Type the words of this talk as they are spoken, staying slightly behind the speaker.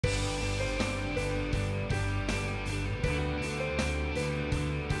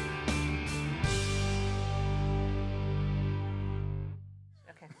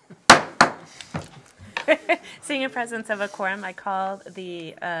Seeing a presence of a quorum, I call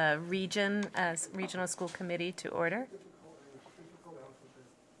the Regional School Committee to order.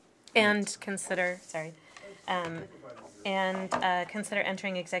 And consider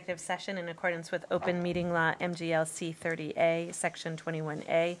entering executive session in accordance with Open Meeting Law MGL C30A, Section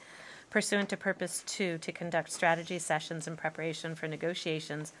 21A, pursuant to Purpose 2, to conduct strategy sessions in preparation for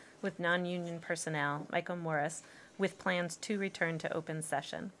negotiations with non-union personnel, Michael Morris, with plans to return to open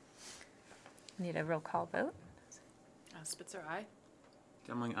session. Need a roll call vote. Spitzer, aye.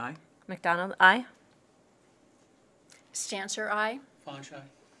 Demling, aye. McDonald, aye. Stancher, aye. Fonch, aye.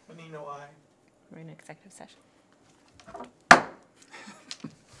 Menino, aye. We're in executive session.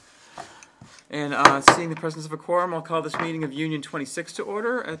 And seeing the presence of a quorum, I'll call this meeting of Union 26 to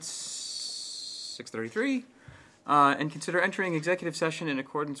order at 6:33. And consider entering executive session in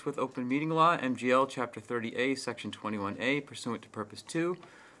accordance with Open Meeting Law, MGL Chapter 30A, Section 21A, pursuant to Purpose 2,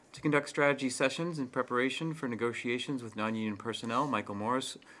 to conduct strategy sessions in preparation for negotiations with non-union personnel, Michael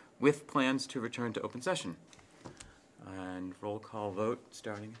Morris, with plans to return to open session. And roll call vote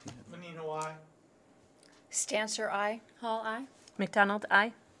starting at the end. Menino, aye. Stancher, aye. Hall, aye. McDonald,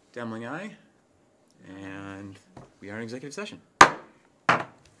 aye. Demling, aye. And we are in executive session.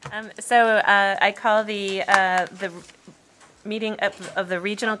 I call the meeting of the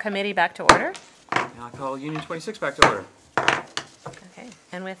Regional Committee back to order. And I'll call Union 26 back to order. Okay,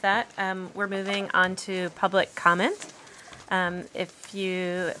 and with that, we're moving on to public comment. If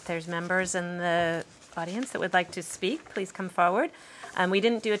there's members in the audience that would like to speak, please come forward. We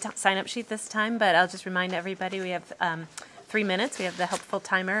didn't do a sign-up sheet this time, but I'll just remind everybody we have 3 minutes. We have the helpful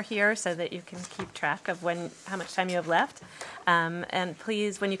timer here so that you can keep track of how much time you have left. And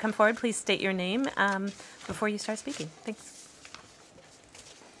please, when you come forward, please state your name before you start speaking. Thanks.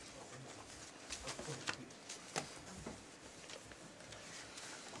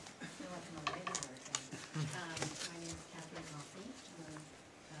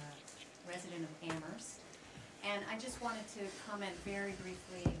 Resident of Amherst, and I just wanted to comment very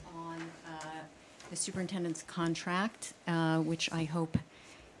briefly on the superintendent's contract, which I hope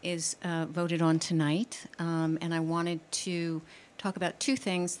is voted on tonight, and I wanted to talk about two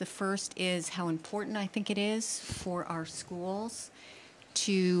things. The first is how important I think it is for our schools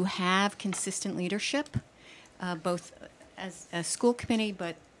to have consistent leadership, both as a school committee,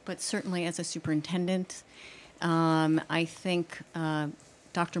 but certainly as a superintendent. I think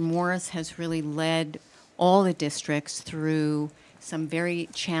Dr. Morris has really led all the districts through some very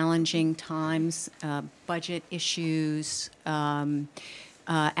challenging times, budget issues,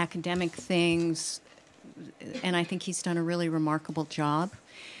 academic things, and I think he's done a really remarkable job.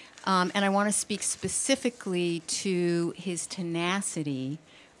 And I want to speak specifically to his tenacity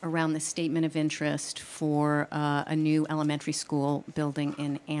around the statement of interest for a new elementary school building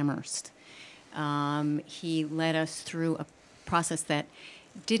in Amherst. He led us through a process that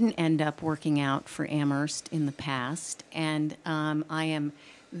didn't end up working out for Amherst in the past, and I am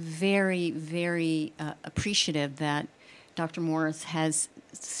very, very appreciative that Dr. Morris has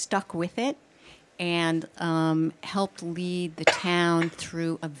stuck with it and helped lead the town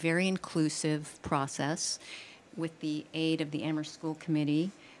through a very inclusive process with the aid of the Amherst School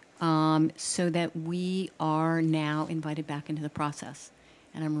Committee, so that we are now invited back into the process.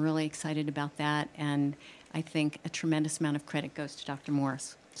 And I'm really excited about that, and I think a tremendous amount of credit goes to Dr.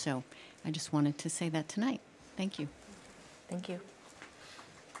 Morris. So I just wanted to say that tonight. Thank you. Thank you.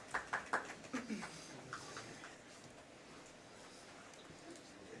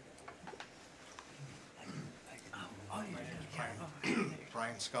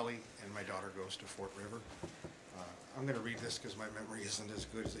 Brian Scully, and my daughter goes to Fort River. I'm going to read this because my memory isn't as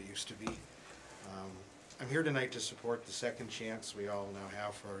good as it used to be. I'm here tonight to support the second chance we all now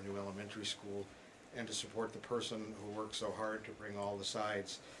have for our new elementary school, and to support the person who worked so hard to bring all the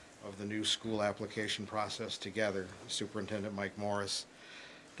sides of the new school application process together, Superintendent Mike Morris.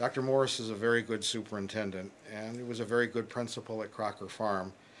 Dr. Morris is a very good superintendent, and he was a very good principal at Crocker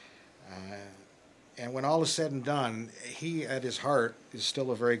Farm. And when all is said and done, he, at his heart, is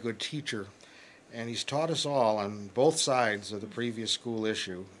still a very good teacher, and he's taught us all on both sides of the previous school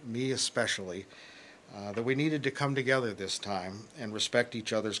issue, me especially, that we needed to come together this time and respect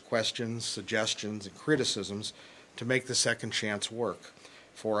each other's questions, suggestions, and criticisms to make the second chance work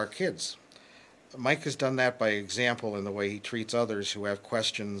for our kids. Mike has done that by example in the way he treats others who have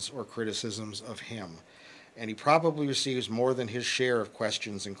questions or criticisms of him. And he probably receives more than his share of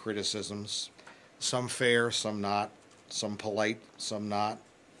questions and criticisms, some fair, some not, some polite, some not,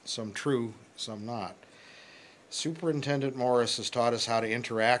 some true, some not. Superintendent Morris has taught us how to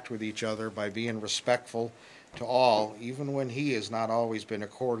interact with each other by being respectful to all, even when he has not always been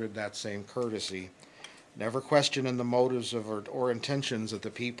accorded that same courtesy. never questioning the motives of or intentions of the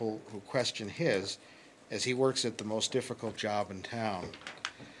people who question his, as he works at the most difficult job in town.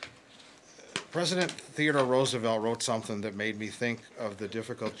 President Theodore Roosevelt wrote something that made me think of the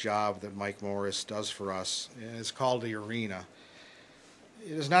difficult job that Mike Morris does for us, and it's called the arena.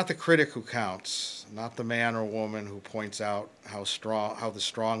 It is not the critic who counts, not the man or woman who points out how the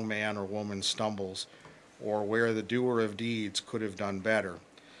strong man or woman stumbles, or where the doer of deeds could have done better.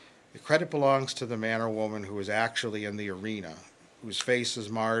 The credit belongs to the man or woman who is actually in the arena, whose face is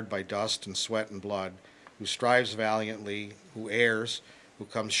marred by dust and sweat and blood, who strives valiantly, who errs, who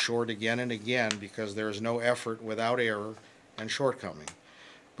comes short again and again because there is no effort without error and shortcoming,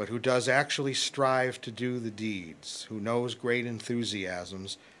 but who does actually strive to do the deeds, who knows great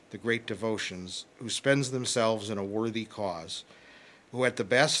enthusiasms, the great devotions, who spends themselves in a worthy cause, who at the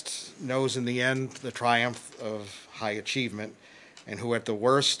best knows in the end the triumph of high achievement, and who at the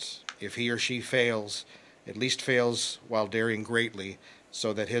worst, if he or she fails, at least fails while daring greatly,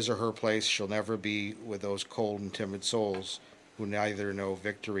 so that his or her place shall never be with those cold and timid souls who neither know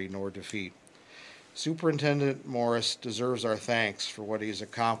victory nor defeat. Superintendent Morris deserves our thanks for what he has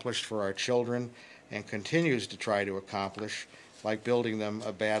accomplished for our children and continues to try to accomplish, like building them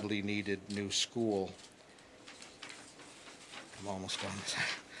a badly needed new school. I'm almost done.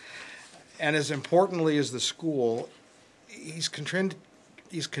 And as importantly as the school, he's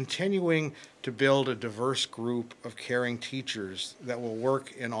continuing to build a diverse group of caring teachers that will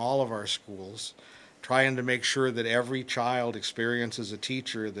work in all of our schools, trying to make sure that every child experiences a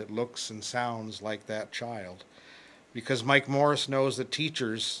teacher that looks and sounds like that child. Because Mike Morris knows that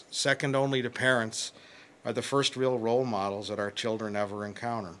teachers, second only to parents, are the first real role models that our children ever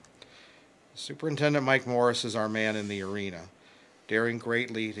encounter. Superintendent Mike Morris is our man in the arena, daring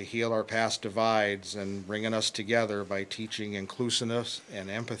greatly to heal our past divides and bringing us together by teaching inclusiveness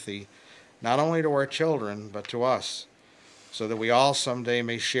and empathy, not only to our children, but to us, so that we all someday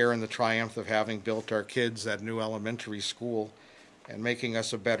may share in the triumph of having built our kids that new elementary school and making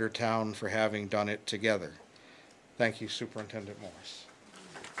us a better town for having done it together. Thank you, Superintendent Morris.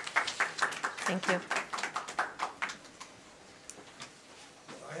 Thank you.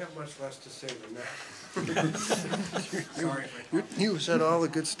 I have much less to say than that. Sorry. You said all the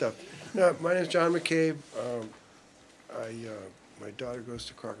good stuff. No, my name is John McCabe. My daughter goes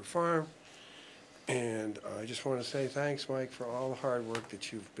to Crocker Farm. And I just want to say thanks, Mike, for all the hard work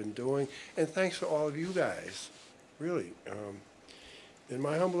that you've been doing. And thanks for all of you guys, really. In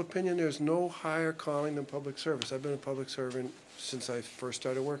my humble opinion, there's no higher calling than public service. I've been a public servant since I first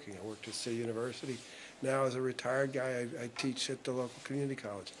started working. I worked at City University. Now, as a retired guy, I teach at the local community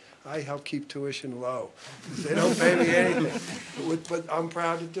college. I help keep tuition low. They don't pay me anything. But I'm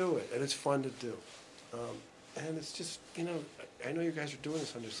proud to do it, and it's fun to do. And it's just, you know, I know you guys are doing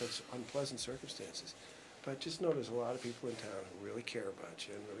this under such unpleasant circumstances, but just know there's a lot of people in town who really care about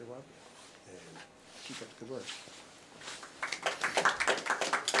you and really love you. And keep up the good work.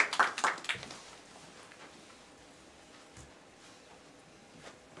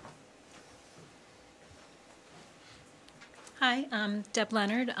 Hi, I'm Deb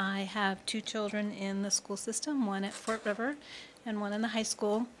Leonard. I have 2 children in the school system, one at Fort River and one in the high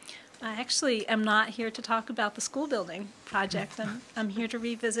school. I actually am not here to talk about the school building project. I'm here to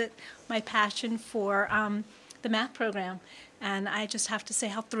revisit my passion for the math program. And I just have to say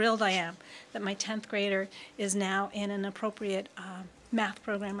how thrilled I am that my 10th grader is now in an appropriate math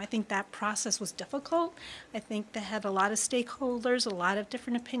program. I think that process was difficult. I think they had a lot of stakeholders, a lot of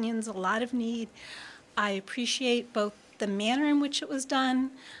different opinions, a lot of need. I appreciate both the manner in which it was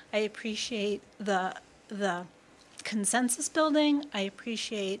done. I appreciate the consensus building. I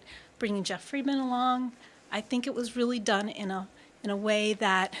appreciate bringing Jeff Friedman along. I think it was really done in a way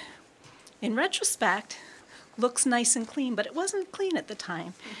that, in retrospect, looks nice and clean, but it wasn't clean at the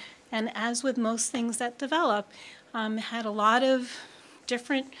time. And as with most things that develop, had a lot of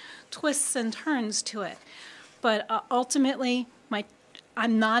different twists and turns to it. But ultimately,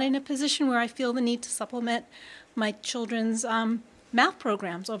 I'm not in a position where I feel the need to supplement my children's math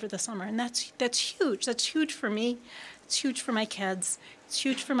programs over the summer, and that's huge. That's huge for me. It's huge for my kids. It's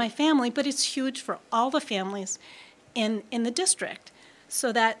huge for my family, but it's huge for all the families in the district,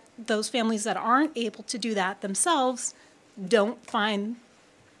 so that those families that aren't able to do that themselves don't find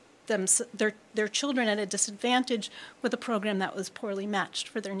their children at a disadvantage with a program that was poorly matched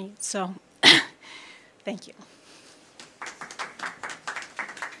for their needs. So, thank you.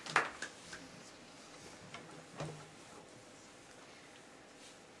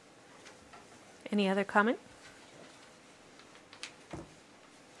 Any other comment?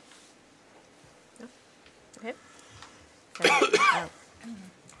 No? Okay. So,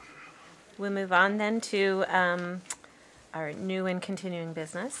 we'll will move on then to our new and continuing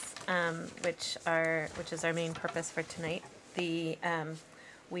business, which is our main purpose for tonight. We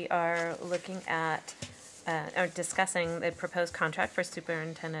are looking at or discussing the proposed contract for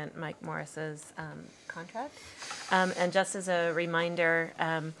Superintendent Mike Morris's contract. And just as a reminder,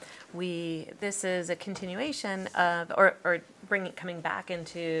 this is a continuation of, or coming back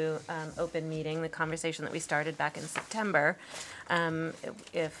into open meeting, the conversation that we started back in September.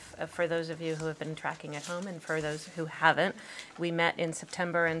 For those of you who have been tracking at home, and for those who haven't, we met in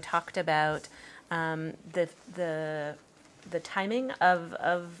September and talked about the timing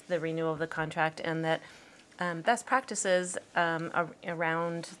of the renewal of the contract, and that best practices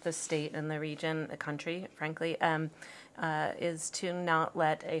around the state and the region, the country, frankly, is to not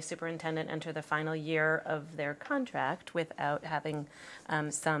let a superintendent enter the final year of their contract without having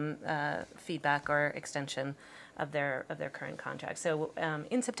some feedback or extension of their current contract. So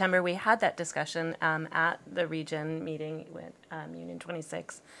in September, we had that discussion at the region meeting with Union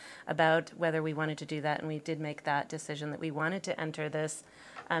 26 about whether we wanted to do that, and we did make that decision that we wanted to enter this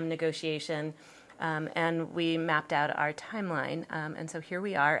negotiation. And we mapped out our timeline. And so here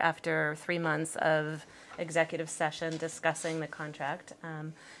we are after 3 months of executive session discussing the contract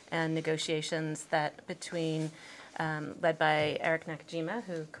and negotiations that led by Eric Nakajima,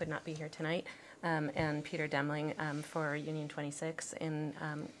 who could not be here tonight, and Peter Demling for Union 26 in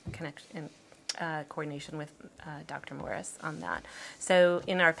coordination with Dr. Morris on that. So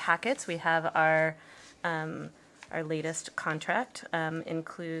in our packets, we have our latest contract,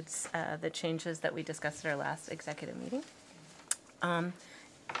 includes the changes that we discussed at our last executive meeting.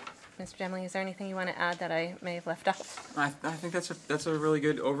 Mr. Demling, is there anything you want to add that I may have left off? I think that's a really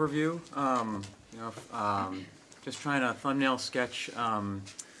good overview. Just trying to thumbnail sketch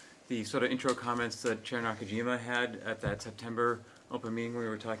the sort of intro comments that Chair Nakajima had at that September open meeting when we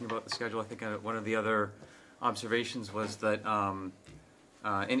were talking about the schedule. I think one of the other observations was that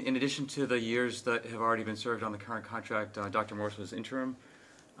in addition to the years that have already been served on the current contract, Dr. Morris was interim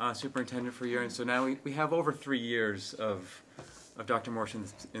superintendent for a year, and so now we have over 3 years of Dr. Morris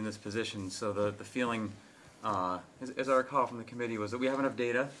in this position. So the feeling, as I recall from the committee, was that we have enough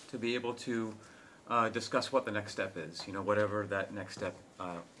data to be able to discuss what the next step is, whatever that next step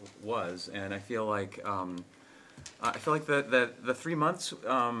was. And I feel like the 3 months,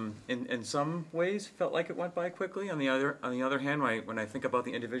 in some ways, felt like it went by quickly. On the other hand, when I think about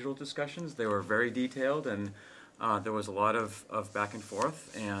the individual discussions, they were very detailed, and there was a lot of back and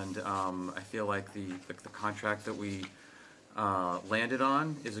forth. And I feel like the contract that we landed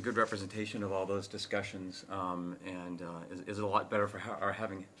on is a good representation of all those discussions, and is a lot better for our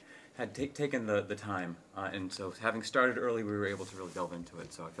having had taken the time. And so, having started early, we were able to really delve into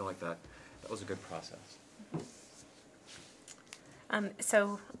it. So I feel like that was a good process.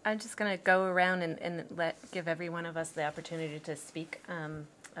 So I'm just going to go around and give every one of us the opportunity to speak on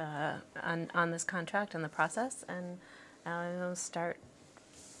this contract and the process, and I'll start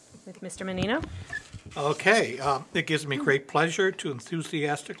with Mr. Menino. Okay, it gives me great pleasure to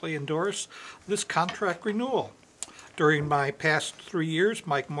enthusiastically endorse this contract renewal. During my past 3 years,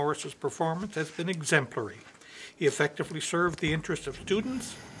 Mike Morris's performance has been exemplary. He effectively served the interests of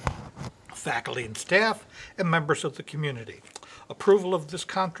students, faculty and staff, and members of the community. Approval of this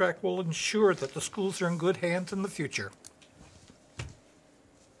contract will ensure that the schools are in good hands in the future.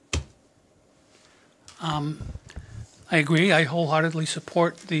 I agree. I wholeheartedly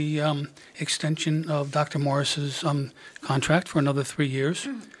support the extension of Dr. Morris's contract for another 3 years.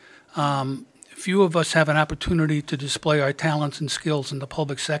 Few of us have an opportunity to display our talents and skills in the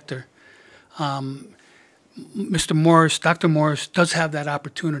public sector. Mr. Morris, Dr. Morris, does have that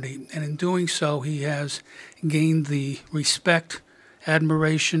opportunity, and in doing so, he has gained the respect,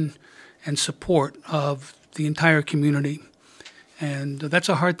 admiration, and support of the entire community. And that's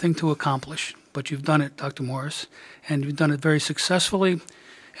a hard thing to accomplish, but you've done it, Dr. Morris, and you've done it very successfully.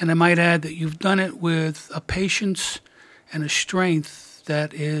 And I might add that you've done it with a patience and a strength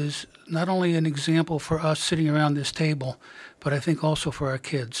that is not only an example for us sitting around this table, but I think also for our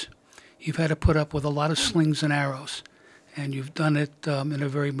kids. You've had to put up with a lot of slings and arrows, and you've done it in a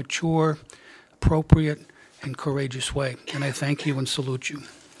very mature, appropriate, and courageous way. And I thank you and salute you.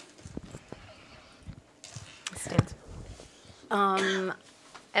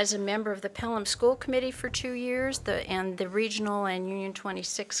 As a member of the Pelham School Committee for 2 years and the Regional and Union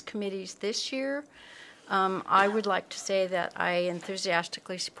 26 committees this year, I would like to say that I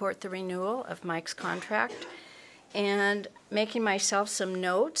enthusiastically support the renewal of Mike's contract, and making myself some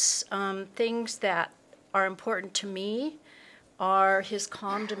notes. Things that are important to me are his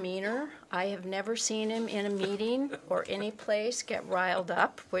calm demeanor. I have never seen him in a meeting or any place get riled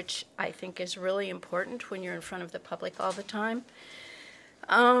up, which I think is really important when you're in front of the public all the time.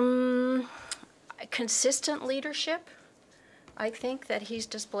 Consistent leadership, I think, that he's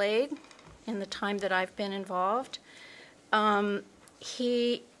displayed in the time that I've been involved.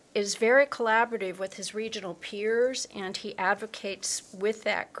 He is very collaborative with his regional peers, and he advocates with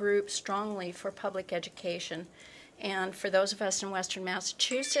that group strongly for public education. And for those of us in Western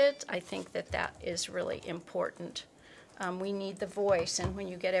Massachusetts, I think that that is really important. We need the voice, and when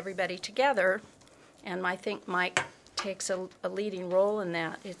you get everybody together, and I think Mike takes a leading role in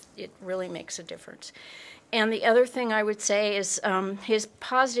that, it really makes a difference. And the other thing I would say is his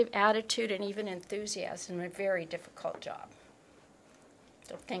positive attitude and even enthusiasm in a very difficult job.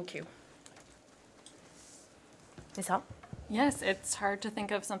 So thank you. Ms. Hall? Yes, it's hard to think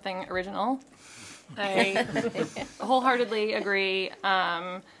of something original. I wholeheartedly agree.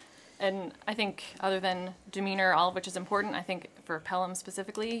 And I think other than demeanor, all of which is important, I think for Pelham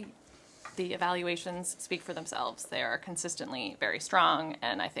specifically, the evaluations speak for themselves. They are consistently very strong,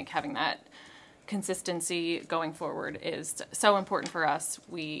 and I think having that consistency going forward is so important for us.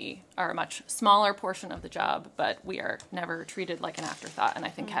 We are a much smaller portion of the job, but we are never treated like an afterthought, and I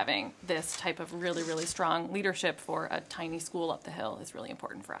think having this type of really, really strong leadership for a tiny school up the hill is really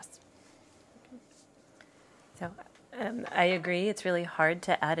important for us. So I agree. It's really hard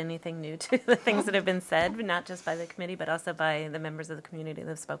to add anything new to the things that have been said, not just by the committee, but also by the members of the community that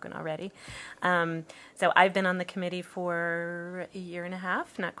have spoken already. So I've been on the committee for a year and a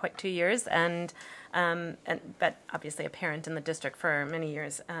half, not quite 2 years, but obviously a parent in the district for many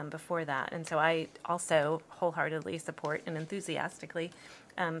years before that. And so I also wholeheartedly support and enthusiastically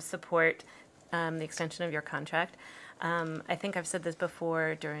support the extension of your contract. I think I've said this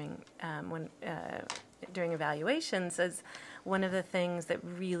before during evaluations, as one of the things that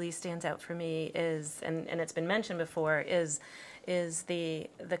really stands out for me is, and it's been mentioned before, is the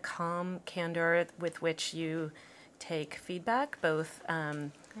calm candor with which you take feedback, both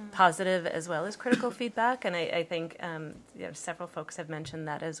positive as well as critical feedback. And I think several folks have mentioned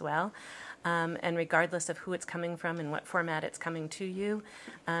that as well. And regardless of who it's coming from and what format it's coming to you,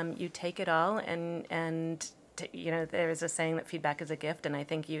 you take it all and there's a saying that feedback is a gift, and I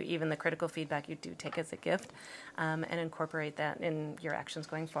think even the critical feedback you do take as a gift, and incorporate that in your actions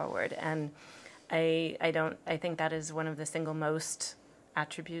going forward. And I think that is one of the single most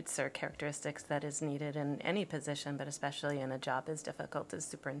attributes or characteristics that is needed in any position, but especially in a job as difficult as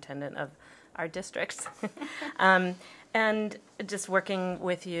superintendent of our districts. And just working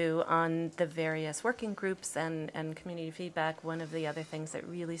with you on the various working groups and community feedback, one of the other things that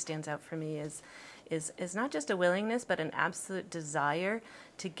really stands out for me is not just a willingness, but an absolute desire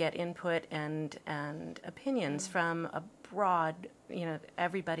to get input and opinions from a broad,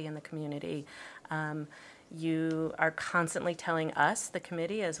 everybody in the community. You are constantly telling us, the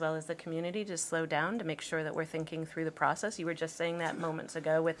committee, as well as the community, to slow down, to make sure that we're thinking through the process. You were just saying that moments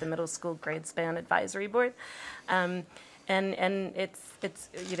ago with the middle school grade span advisory board. And it's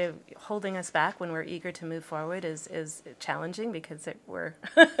holding us back when we're eager to move forward is challenging because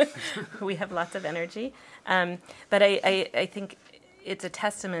we have lots of energy. But I think it's a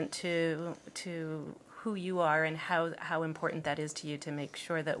testament to who you are and how important that is to you, to make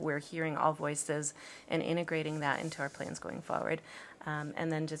sure that we're hearing all voices and integrating that into our plans going forward.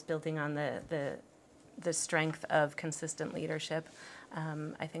 And then just building on the strength of consistent leadership.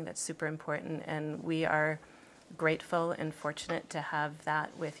 I think that's super important, and we are grateful and fortunate to have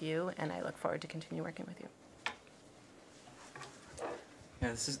that with you, and I look forward to continue working with you. Yeah,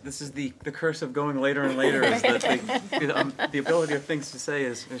 this is the curse of going later and later, is that the ability of things to say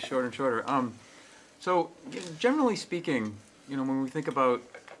is shorter and shorter. So generally speaking, when we think about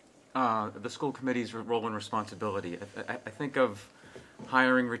the school committee's role and responsibility, I think of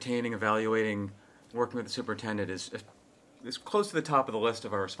hiring, retaining, evaluating, working with the superintendent is close to the top of the list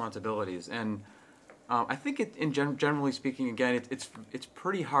of our responsibilities. And I think generally speaking, again, it's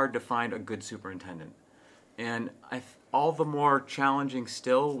pretty hard to find a good superintendent. And all the more challenging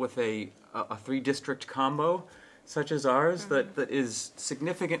still with a 3-district combo such as ours, that is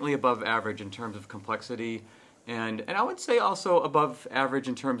significantly above average in terms of complexity, and I would say also above average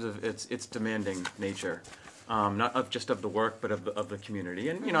in terms of its demanding nature, not just of the work, but of the community.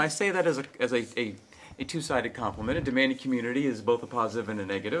 And I say that as a two-sided compliment. A demanding community is both a positive and a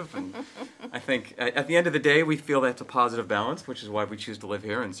negative, and I think at the end of the day we feel that's a positive balance, which is why we choose to live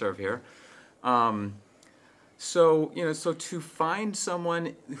here and serve here. So to find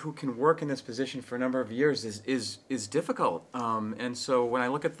someone who can work in this position for a number of years is difficult. And so when I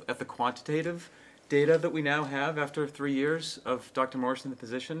look at the quantitative data that we now have after 3 years of Dr. Morris in the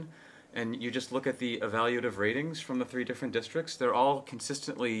position, and you just look at the evaluative ratings from the 3 different districts, they're all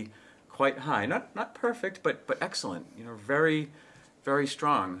consistently quite high. Not perfect, but excellent. You know, very, very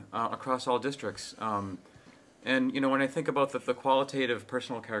strong across all districts. And you know, when I think about the qualitative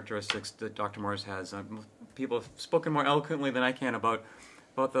personal characteristics that Dr. Morris has, people have spoken more eloquently than I can about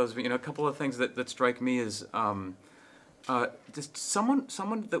those. You know, a couple of things that strike me is just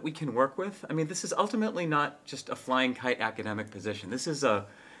someone that we can work with. I mean, this is ultimately not just a flying kite academic position. This is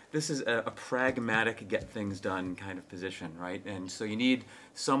a pragmatic, get things done kind of position, right? And so you need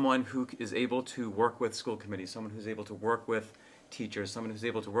someone who is able to work with school committees, someone who's able to work with teachers, someone who's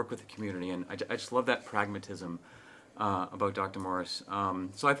able to work with the community. And I just love that pragmatism about Dr. Morris.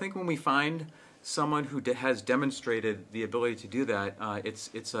 So I think when we find someone who has demonstrated the ability to do that,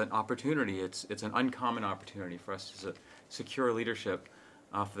 it's an opportunity. It's an uncommon opportunity for us to secure leadership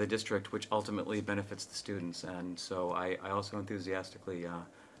for the district, which ultimately benefits the students. And so I also enthusiastically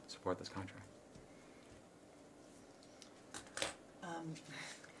support this contract.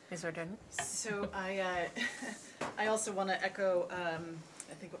 Ms. O'Donnell? So I also want to echo,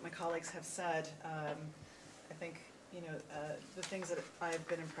 I think what my colleagues have said. I think, you know, the things that I've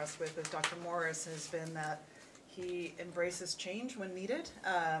been impressed with Dr. Morris has been that he embraces change when needed,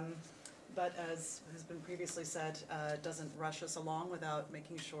 but as has been previously said, doesn't rush us along without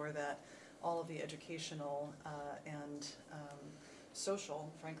making sure that all of the educational and social,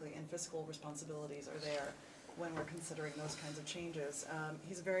 frankly, and fiscal responsibilities are there when we're considering those kinds of changes.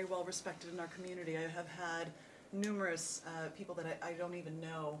 He's very well respected in our community. I have had numerous people that I don't even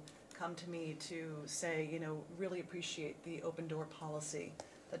know come to me to say, you know, really appreciate the open door policy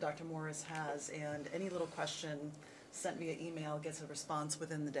that Dr. Morris has, and any little question sent via email gets a response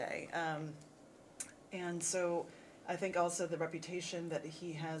within the day. And so I think also the reputation that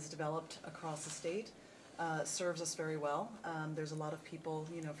he has developed across the state serves us very well. There's a lot of people,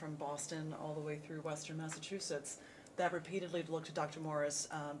 you know, from Boston all the way through Western Massachusetts that repeatedly look to Dr. Morris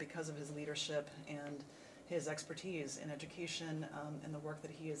because of his leadership and his expertise in education and the work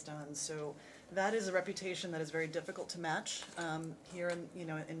that he has done. So that is a reputation that is very difficult to match here in, you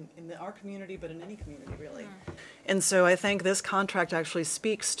know, in our community, but in any community really. And so I think this contract actually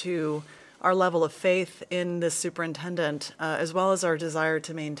speaks to our level of faith in this superintendent, as well as our desire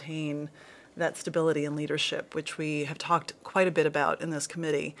to maintain that stability and leadership, which we have talked quite a bit about in this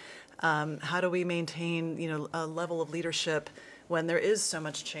committee. How do we maintain, you know, a level of leadership when there is so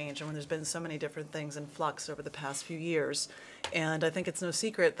much change and when there's been so many different things in flux over the past few years? And I think it's no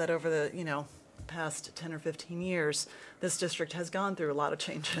secret that over the, you know, past 10 or 15 years, this district has gone through a lot of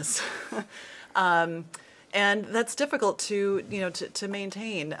changes. And that's difficult to, you know, to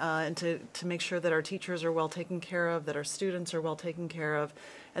maintain and to make sure that our teachers are well taken care of, that our students are well taken care of,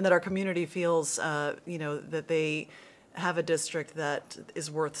 and that our community feels, you know, that they have a district that is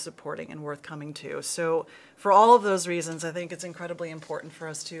worth supporting and worth coming to. So for all of those reasons, I think it's incredibly important for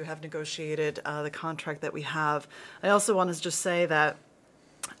us to have negotiated the contract that we have. I also want to just say that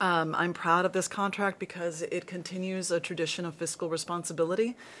I'm proud of this contract because it continues a tradition of fiscal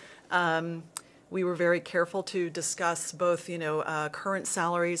responsibility. We were very careful to discuss both, you know, current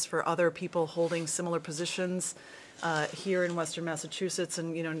salaries for other people holding similar positions here in Western Massachusetts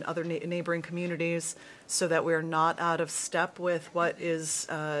and, you know, in other neighboring communities, so that we're not out of step with what is,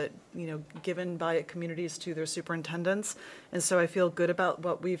 you know, given by communities to their superintendents. And so I feel good about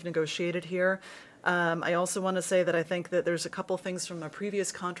what we've negotiated here. I also want to say that I think that there's a couple things from a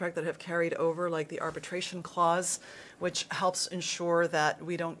previous contract that have carried over, like the arbitration clause, which helps ensure that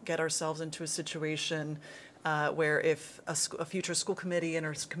we don't get ourselves into a situation where if a future school committee in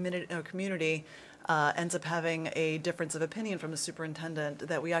our community ends up having a difference of opinion from the superintendent,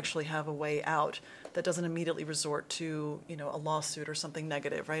 that we actually have a way out that doesn't immediately resort to, you know, a lawsuit or something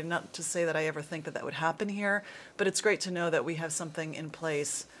negative, right? Not to say that I ever think that that would happen here, but it's great to know that we have something in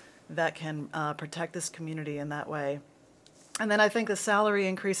place that can protect this community in that way. And then I think the salary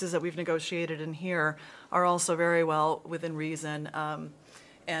increases that we've negotiated in here are also very well within reason,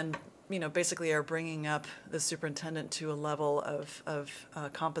 and, you know, basically are bringing up the superintendent to a level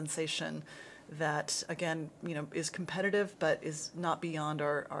of compensation that, again, you know, is competitive but is not beyond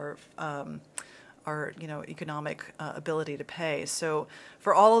our you know, economic ability to pay. So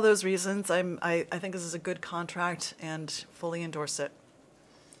for all of those reasons, I think this is a good contract and fully endorse it.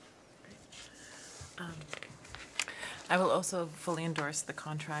 I will also fully endorse the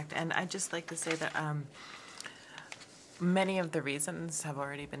contract, and I'd just like to say that many of the reasons have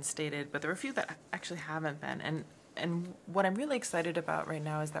already been stated, but there are a few that actually haven't been. And what I'm really excited about right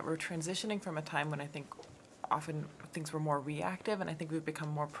now is that we're transitioning from a time when I think often things were more reactive, and I think we've become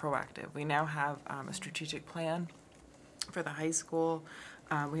more proactive. We now have a strategic plan for the high school.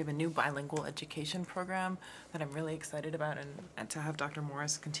 We have a new bilingual education program that I'm really excited about, and to have Dr.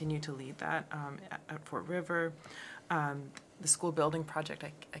 Morris continue to lead that at Fort River. The school building project,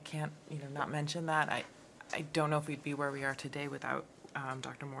 I can't not mention that. I don't know if we'd be where we are today without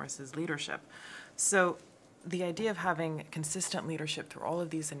Dr. Morris's leadership. So the idea of having consistent leadership through all of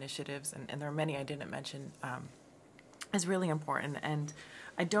these initiatives, and there are many I didn't mention, is really important. And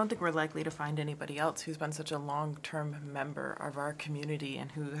I don't think we're likely to find anybody else who's been such a long-term member of our community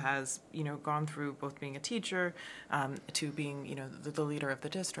and who has, gone through both being a teacher to being, the leader of the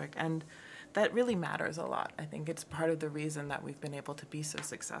district. And that really matters a lot. I think it's part of the reason that we've been able to be so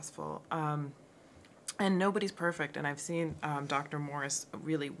successful. And nobody's perfect, and I've seen Dr. Morris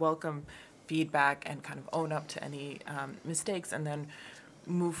really welcome feedback and kind of own up to any mistakes, and then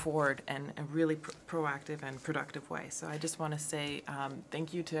move forward in a really proactive and productive way. So I just want to say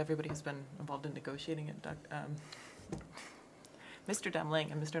thank you to everybody who's been involved in negotiating it, Mr.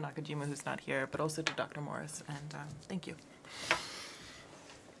 Demling and Mr. Nakajima, who's not here, but also to Dr. Morris, and thank you.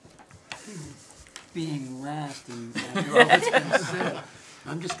 Being last and after all that's been said,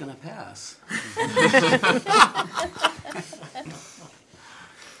 I'm just going to pass.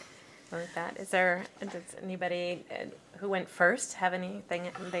 With that, does anybody who went first have anything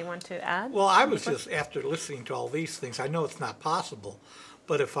they want to add? Well, I was just, after listening to all these things, I know it's not possible,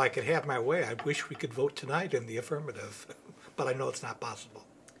 but if I could have my way, I wish we could vote tonight in the affirmative, but I know it's not possible.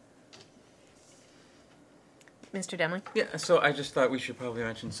 Mr. Demling? Yeah, so I just thought we should probably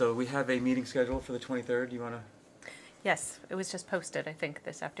mention, so we have a meeting scheduled for the 23rd. You want to? Yes, it was just posted, I think,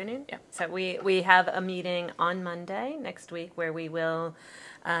 this afternoon. Yeah. So we have a meeting on Monday next week where we will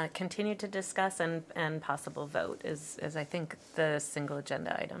continue to discuss and possible vote is I think the single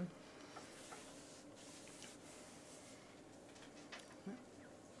agenda item.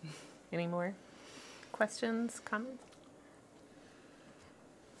 Any more questions, comments?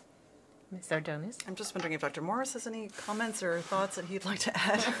 Ms. Ardonis? I'm just wondering if Dr. Morris has any comments or thoughts that he'd like to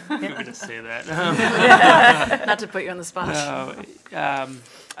add. I'm going to say that. Not to put you on the spot. I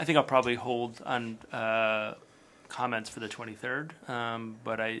think I'll probably hold on comments for the 23rd,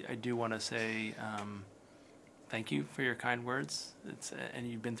 but I do want to say thank you for your kind words. And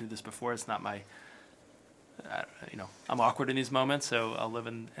you've been through this before. It's not my, I'm awkward in these moments, so I'll live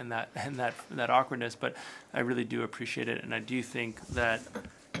in that awkwardness. But I really do appreciate it, and I do think that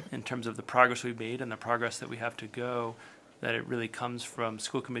in terms of the progress we've made and the progress that we have to go, that it really comes from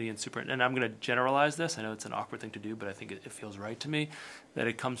school committee and superintendent. And I'm going to generalize this. I know it's an awkward thing to do, but I think it feels right to me that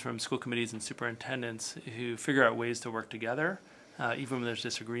it comes from school committees and superintendents who figure out ways to work together, even when there's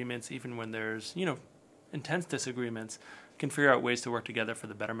disagreements, even when there's, intense disagreements, can figure out ways to work together for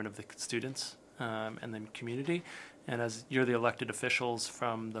the betterment of the students and the community. And as you're the elected officials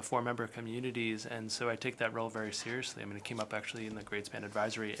from the 4-member communities, and so I take that role very seriously. I mean, it came up actually in the grade span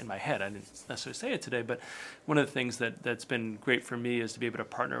advisory in my head. I didn't necessarily say it today, but one of the things that's been great for me is to be able to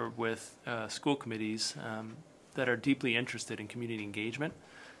partner with school committees that are deeply interested in community engagement,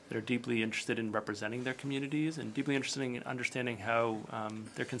 that are deeply interested in representing their communities, and deeply interested in understanding how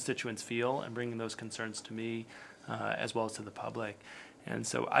their constituents feel and bringing those concerns to me as well as to the public. And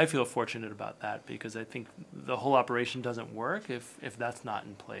so I feel fortunate about that because I think the whole operation doesn't work if that's not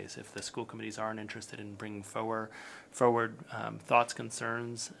in place, if the school committees aren't interested in bringing forward thoughts,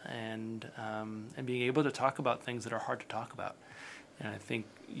 concerns, and being able to talk about things that are hard to talk about. And I think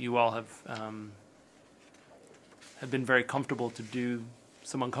you all have been very comfortable to do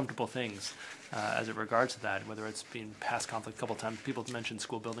some uncomfortable things as it regards to that, whether it's been past conflict a couple of times. People mentioned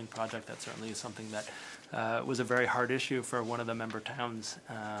school building project. That certainly is something that was a very hard issue for one of the member towns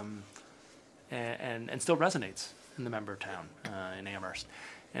and still resonates in the member town in Amherst.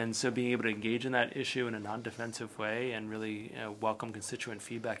 And so being able to engage in that issue in a non-defensive way and really welcome constituent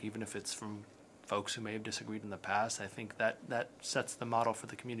feedback, even if it's from folks who may have disagreed in the past, I think that sets the model for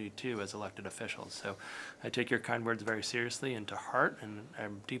the community too as elected officials. So I take your kind words very seriously and to heart, and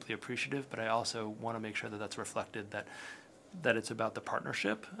I'm deeply appreciative, but I also want to make sure that that's reflected, that it's about the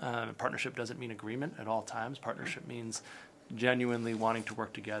partnership. Partnership doesn't mean agreement at all times. Partnership means genuinely wanting to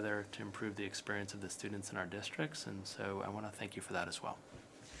work together to improve the experience of the students in our districts, and so I want to thank you for that as well.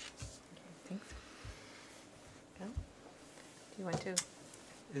 Thanks. Bill? Do you want to?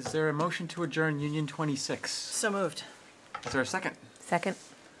 Is there a motion to adjourn Union 26? So moved. Is there a second? Second.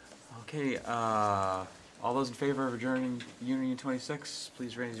 Okay, All those in favor of adjourning Union 26,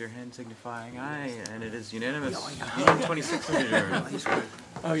 please raise your hand signifying aye, and it is unanimous. Union 26 is adjourned.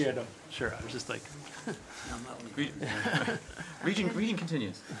 Oh, yeah, no, sure, I was just like, Region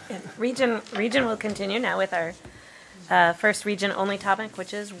continues. Region will continue now with our first region-only topic,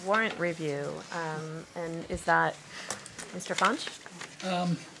 which is warrant review. And is that Mr. Fonch?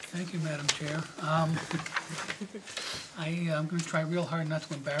 Thank you, Madam Chair. I'm going to try real hard not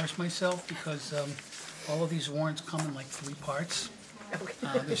to embarrass myself because all of these warrants come in like 3 parts.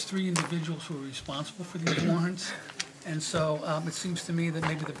 There's 3 individuals who are responsible for these warrants. And so it seems to me that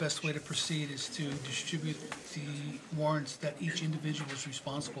maybe the best way to proceed is to distribute the warrants that each individual is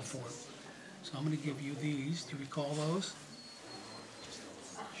responsible for. So I'm going to give you these. Do you recall those?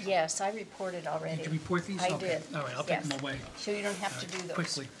 Yes, I reported already. Did you report these? I Okay. did. All right, I'll Yes. take them away. So you don't have to do those.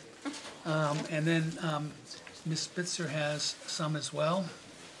 Quickly. And then Ms. Spitzer has some as well.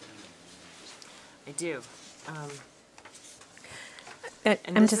 I do. I'm this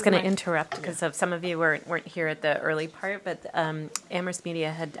just is going to my- interrupt because of some of you weren't here at the early part, but Amherst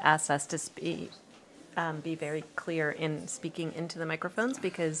Media had asked us to be very clear in speaking into the microphones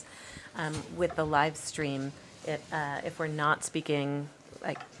because with the live stream, if we're not speaking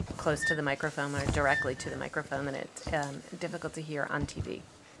like close to the microphone or directly to the microphone, then it's difficult to hear on TV.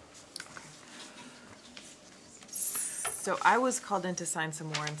 So I was called in to sign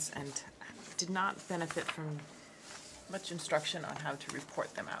some warrants and did not benefit from much instruction on how to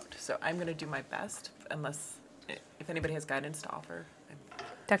report them out. So I'm going to do my best, unless if anybody has guidance to offer.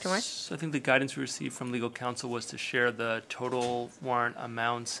 Dr. Morris? so I think the guidance we received from legal counsel was to share the total warrant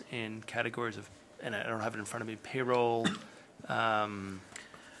amounts in categories of, and I don't have it in front of me, payroll.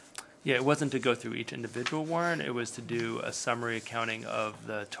 Yeah, it wasn't to go through each individual warrant, it was to do a summary accounting of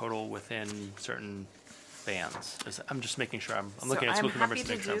the total within certain bands. I'm just making sure, I'm looking at school I'm numbers happy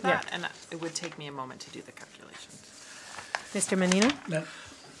to make to sure. do that, and it would take me a moment to do the calculations. Mr. Menino?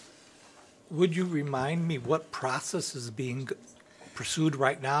 Would you remind me what process is being pursued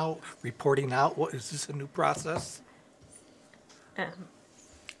right now, reporting out? What, is this a new process?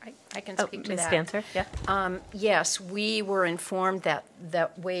 I can speak to Ms. that. Dancer? Yeah. Yes, we were informed that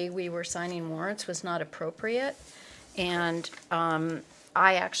that way we were signing warrants was not appropriate. And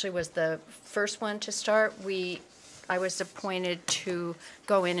I actually was the first one to start. I was appointed to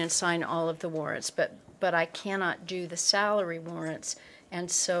go in and sign all of the warrants, but I cannot do the salary warrants. And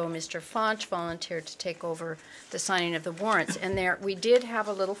so Mr. Fonch volunteered to take over the signing of the warrants. And there, we did have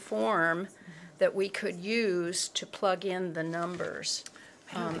a little form that we could use to plug in the numbers.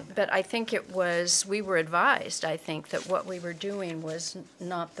 But I think we were advised, I think, that what we were doing was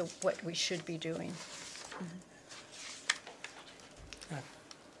not what we should be doing.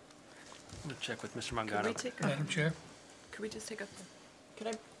 We'll check with Mr. Could we Mangano. take Madam Chair, Could we just take a?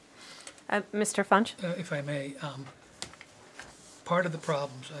 Could I? Mr. Fonch? if I may, part of the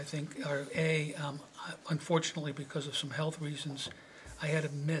problems, I think, are unfortunately, because of some health reasons, I had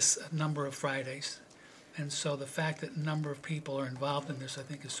to miss a number of Fridays. And so the fact that a number of people are involved in this, I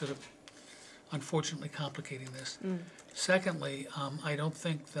think, is sort of unfortunately complicating this. Secondly, I don't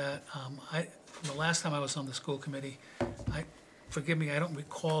think that, from the last time I was on the school committee, forgive me, I don't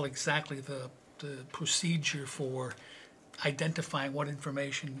recall exactly the procedure for identifying what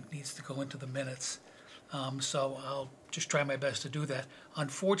information needs to go into the minutes. So I'll just try my best to do that.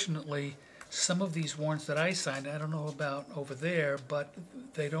 Unfortunately, some of these warrants that I signed, I don't know about over there, but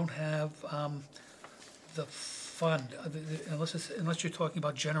they don't have the fund, unless you're talking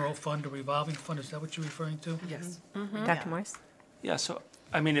about general fund or revolving fund. Is that what you're referring to? Yes. Dr. Morris? Yeah, so,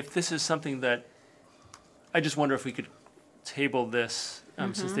 I mean, if this is something that, I just wonder if we could table this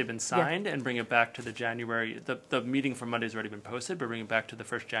since they've been signed and bring it back to the January, the meeting for Monday's already been posted, but bring it back to the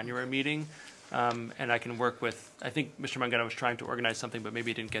first January meeting. And I can work with, I think Mr. Mangano was trying to organize something, but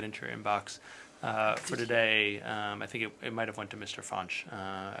maybe it didn't get into your inbox for today. I think it might have went to Mr. Fonch,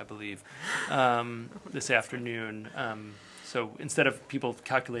 I believe, this afternoon. So instead of people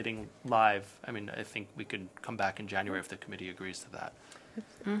calculating live, I mean, I think we could come back in January if the committee agrees to that.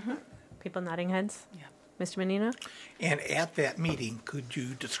 People nodding heads? Yeah. Mr. Menino? And at that meeting, could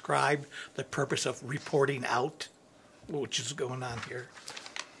you describe the purpose of reporting out, which is going on here?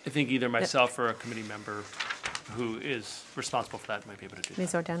 I think either myself or a committee member who is responsible for that might be able to do that.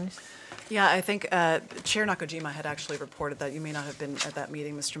 Ms. Ordonez? Yeah, I think Chair Nakajima had actually reported that. You may not have been at that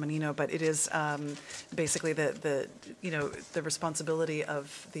meeting, Mr. Menino, but it is basically the responsibility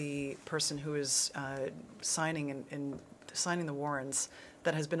of the person who is signing and signing the warrants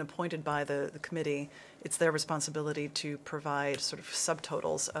that has been appointed by the committee, it's their responsibility to provide sort of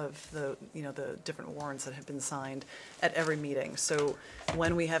subtotals of the different warrants that have been signed at every meeting. So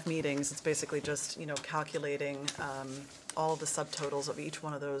when we have meetings, it's basically just calculating all of the subtotals of each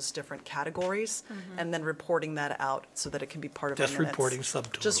one of those different categories, and then reporting that out so that it can be part of our Just minutes. reporting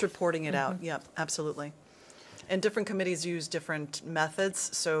subtotals. Just reporting it out. Yep, absolutely. And different committees use different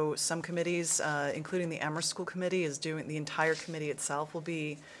methods. So some committees, including the Amherst School Committee, the entire committee itself will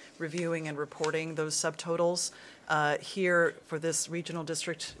be reviewing and reporting those subtotals. Here, for this regional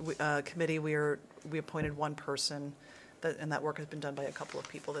district committee, we appointed one person, and that work has been done by a couple of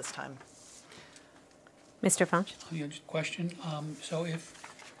people this time. Mr. Fauch? Just a question. So if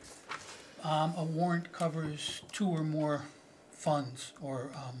a warrant covers 2 or more funds or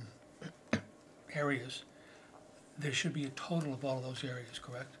areas, there should be a total of all of those areas,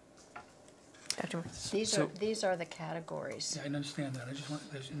 correct? Dr. Morris? These are the categories. Yeah, I understand that.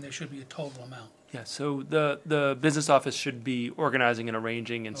 And there should be a total amount. Yeah, so the business office should be organizing and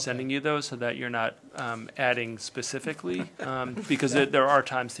arranging and sending you those so that you're not adding specifically, because there are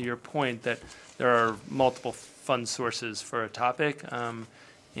times, to your point, that there are multiple fund sources for a topic,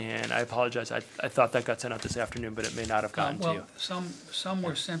 and I apologize. I thought that got sent out this afternoon, but it may not have gotten to you. Some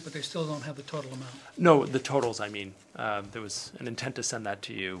were sent, but they still don't have the total amount. No, the totals, I mean. There was an intent to send that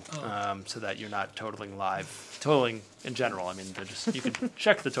to you so that you're not totaling in general. I mean, you can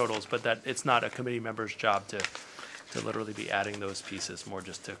check the totals, but that it's not a committee member's job to literally be adding those pieces, more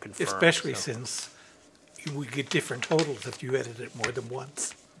just to confirm. Especially since we get different totals if you edit it more than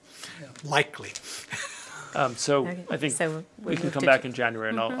once. Yeah. Likely. So Okay, I think so we can come back in January,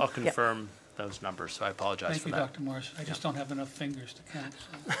 and I'll confirm those numbers, so I apologize Thank for you, that. Dr. Morris. I just don't have enough fingers to count.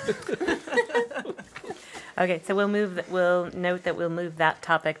 So. Okay, so we'll note that we'll move that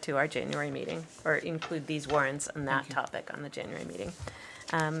topic to our January meeting, or include these warrants on that topic on the January meeting.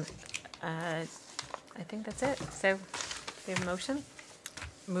 I think that's it. So we have a motion?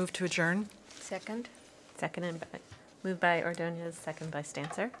 Move to adjourn. Second? Moved by Ordonez, second by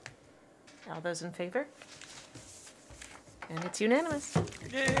Stancer. All those in favor? And it's unanimous.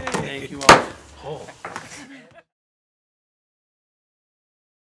 Thank you all. Oh.